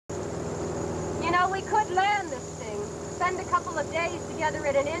You know, we could land this thing. Spend a couple of days together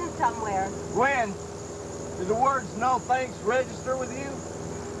at an inn somewhere. Gwen, do the words no thanks register with you?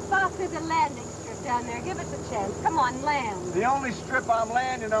 Boss, there's a landing strip down there. Give us a chance. Come on, land. The only strip I'm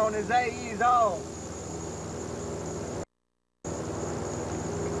landing on is AE's own.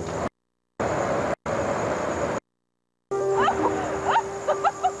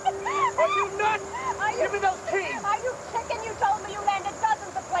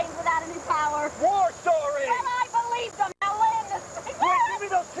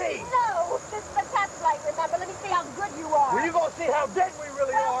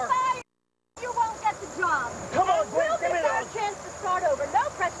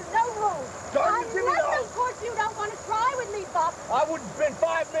 I would spend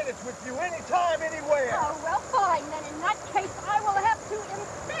 5 minutes with you anytime, anywhere. Oh, well, fine. Then in that case, I will have to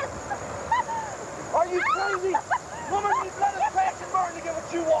insist. Are you crazy? Woman, you've let us crash and burn to get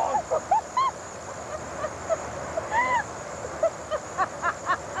what you want.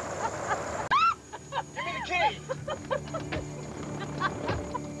 Give me the key.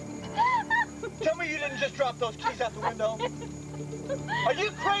 Tell me you didn't just drop those keys out the window. Are you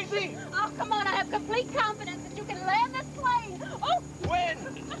crazy? Oh, come on. I have complete confidence that you can land this plane. Oh! When?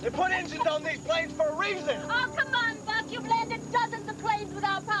 They put engines on these planes for a reason. Oh, come on, Buck. You've landed dozens of planes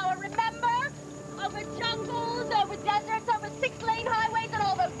without power, remember? Over jungles, over deserts, over 6-lane highways, and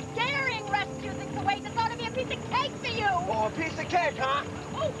all those daring rescue things away. It's ought to be a piece of cake for you. Oh, a piece of cake, huh?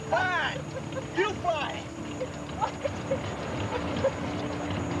 Oh. Fine. You fly.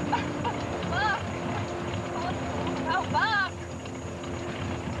 Buck. Oh, Buck.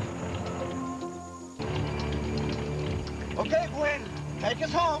 Okay, Gwen, take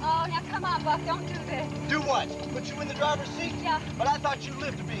us home. Oh, now come on, Buck, don't do this. Do what? Put you in the driver's seat? Yeah. But I thought you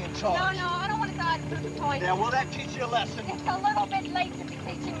lived to be in charge. No, I don't want to dodge through the point. Yeah, well, that teach you a lesson. It's a little bit late to be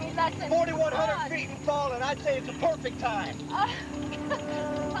teaching me lessons. 4,100 feet and falling, I'd say it's a perfect time.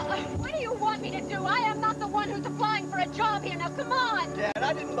 What do you want me to do? I am not the one who's applying for a job here. Now, come on. Yeah, and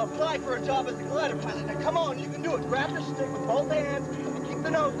I didn't apply for a job as a glider pilot. Now, come on, you can do it. Grab the stick with both hands and keep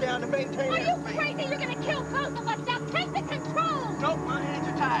the nose down to maintain Are you airspeed. crazy? You're going to kill both of us. Now, take the controls. Nope, my hands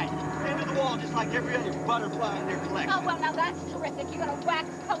are tied. Into the wall just like every other butterfly in your collection. Oh, well, now that's terrific. You're going to wax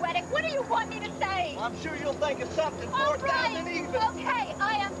poetic. What do you want me to say? I'm sure you'll think of something. All 4,000 right. even. Okay,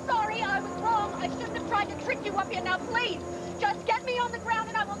 I am sorry. I was wrong. I shouldn't have tried to trick you up here. Now, please, just get me on the ground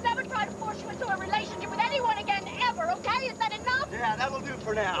and I will never try to force you into a relationship with anyone again, ever, okay? Is that enough? Yeah, that'll do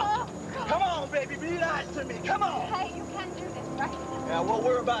for now. Oh, God. Come on, baby, be nice to me. Come on. Hey, you can do this, right? Yeah, well,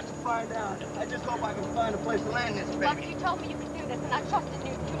 we're about to find out. I just hope I can find a place to land this Look, baby. you told me you could do this, and I trusted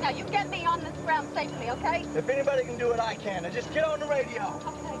you. Now, you get me on this ground safely, okay? If anybody can do it, I can. Now just get on the radio.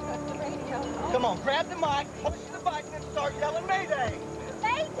 Okay, good. The radio. Oh. Come on, grab the mic, push the button, and start yelling Mayday.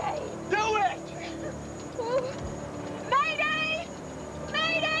 Mayday! Do it! Ooh. Mayday!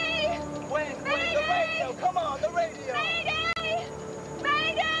 Mayday! Wait, the radio. Come on, the radio. Mayday!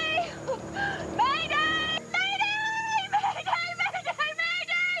 Mayday! Mayday!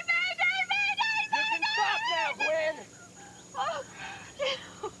 You can stop now, Gwen. Oh,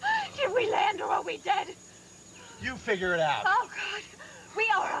 did we land or are we dead? You figure it out. Oh, God. We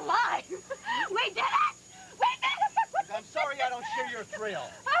are alive. We did it! We did it! I'm sorry I don't share your thrill.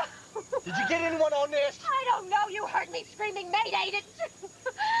 Did you get anyone on this? I don't know. You heard me screaming Mayday, didn't you?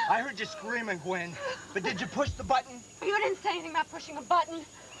 I heard you screaming, Gwen. But did you push the button? You didn't say anything about pushing a button.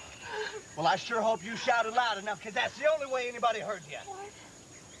 Well, I sure hope you shouted loud enough, because that's the only way anybody heard you. What?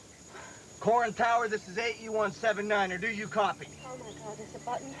 Corin Tower, this is AE-179, or do you copy? Oh, my God, there's a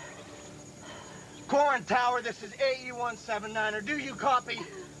button. Corin Tower, this is AE-179, or do you copy?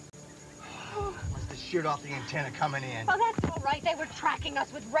 Must have sheared off the antenna coming in. Oh, that's all right. They were tracking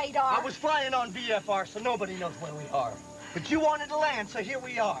us with radar. I was flying on VFR, so nobody knows where we are. But you wanted to land, so here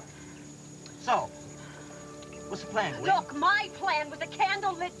we are. So, what's the plan, Gwen? Look, my plan was a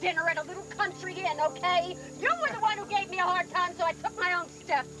candlelit dinner at a little country inn, okay? You were the one who gave me a hard time, so I took my own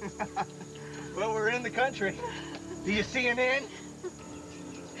steps. Well, we're in the country. Do you see an inn?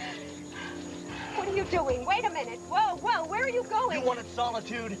 What are you doing? Wait a minute. Whoa, where are you going? You wanted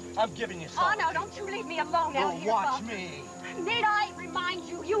solitude? I'm giving you solitude. Oh, no, don't you leave me alone out here, watch Buck. me. Need I remind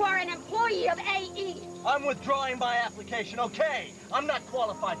you, you are an employee of AE. I'm withdrawing my application, okay? I'm not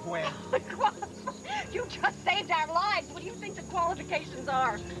qualified, Gwen. You just saved our lives. What do you think the qualifications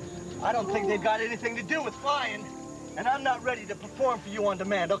are? I don't think they've got anything to do with flying. And I'm not ready to perform for you on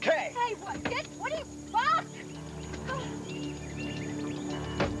demand, okay? Hey, what are you... Buck!